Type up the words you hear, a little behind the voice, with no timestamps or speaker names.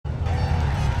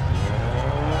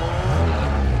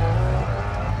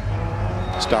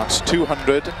Starts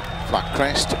 200, flat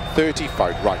crest,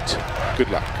 35 right. Good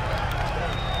luck.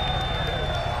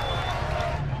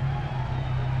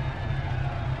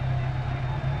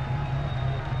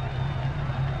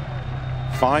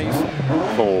 Five,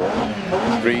 4,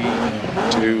 3,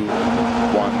 2,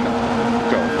 1,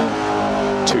 go.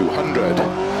 200.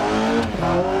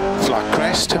 Flat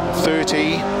crest,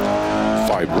 30,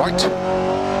 5 right.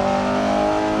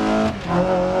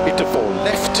 Into 4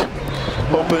 left,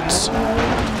 opens,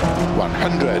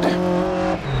 100.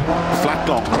 Flat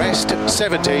long crest,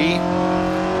 70.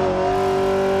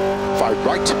 5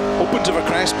 right, opens of a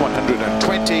crest,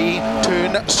 120.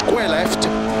 Turn, square left,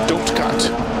 don't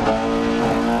cut.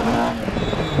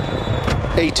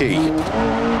 80.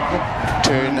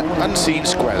 Turn unseen,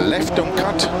 square left, don't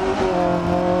cut.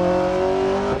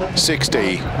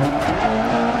 60.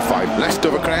 5 left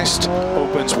over crest,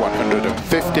 opens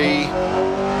 150.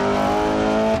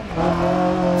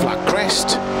 Flat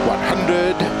crest,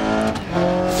 100.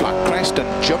 Flat crest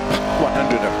and jump,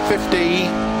 150.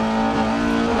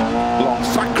 Long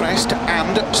flat crest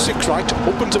and 6 right,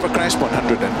 opens over crest,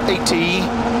 180.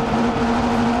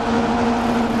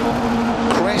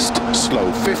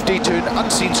 Slow 50, turn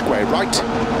unseen, square right,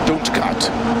 don't cut.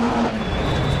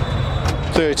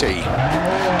 30,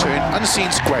 turn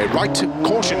unseen, square right,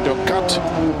 caution, don't cut,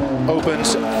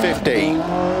 opens 50.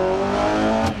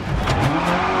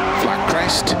 Flat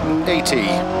crest, 80.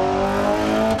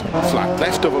 Flat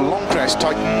left over long crest,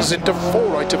 tightens into 4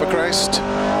 right over crest,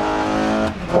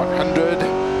 100.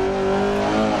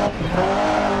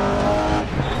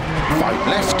 5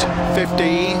 left,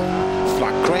 50.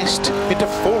 Flat crest, into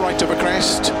 4 right over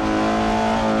crest,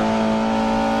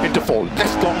 into 4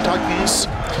 left long tightens,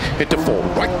 into 4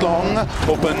 right long,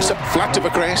 opens flat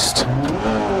over crest,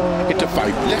 into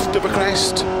 5 left over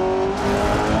crest,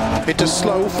 into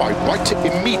slow 5 right,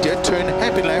 immediate turn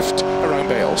happy left around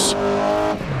bales.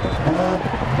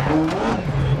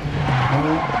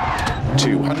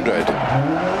 200.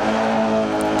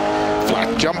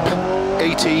 Flat jump,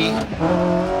 80.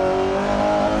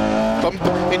 Bump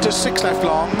into 6 left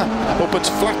long, opens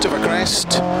flat of a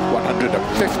crest,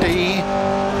 150.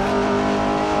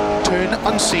 Turn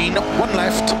unseen, 1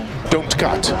 left, don't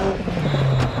cut.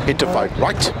 Into 5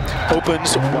 right,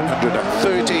 opens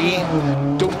 130.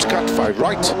 Don't cut 5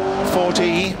 right,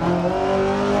 40.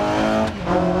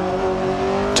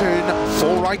 Turn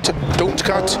 4 right, don't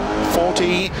cut,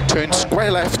 40. Turn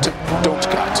square left, don't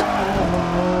cut.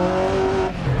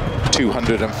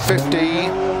 250.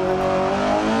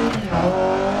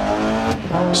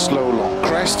 Slow long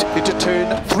crest, into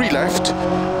turn 3 left.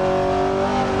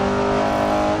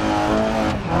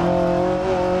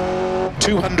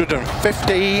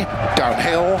 250,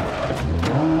 downhill.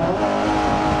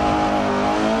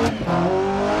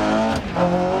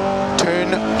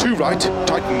 Turn 2 right,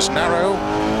 tightens narrow.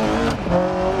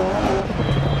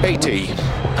 80.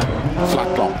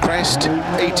 Flat long crest,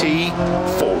 80.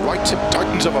 4 right,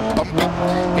 tightens of a bump.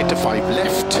 Into 5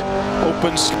 left,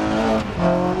 opens.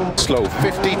 Slow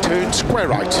 50, turn square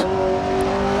right,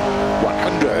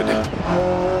 100.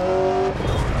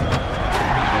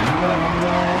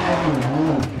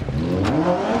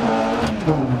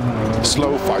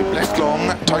 Slow 5 left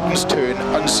long, tightens turn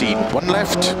unseen, 1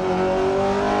 left.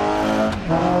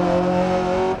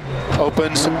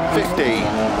 Opens 50.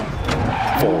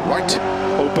 4 right,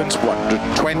 opens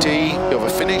 120, over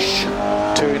finish.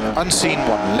 Turn unseen,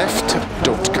 1 left,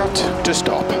 don't cut, to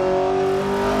stop.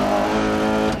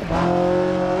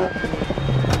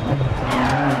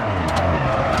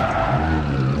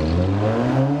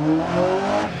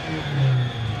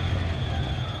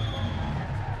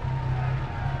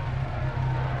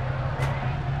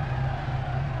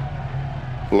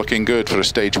 Looking good for a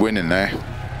stage win in there.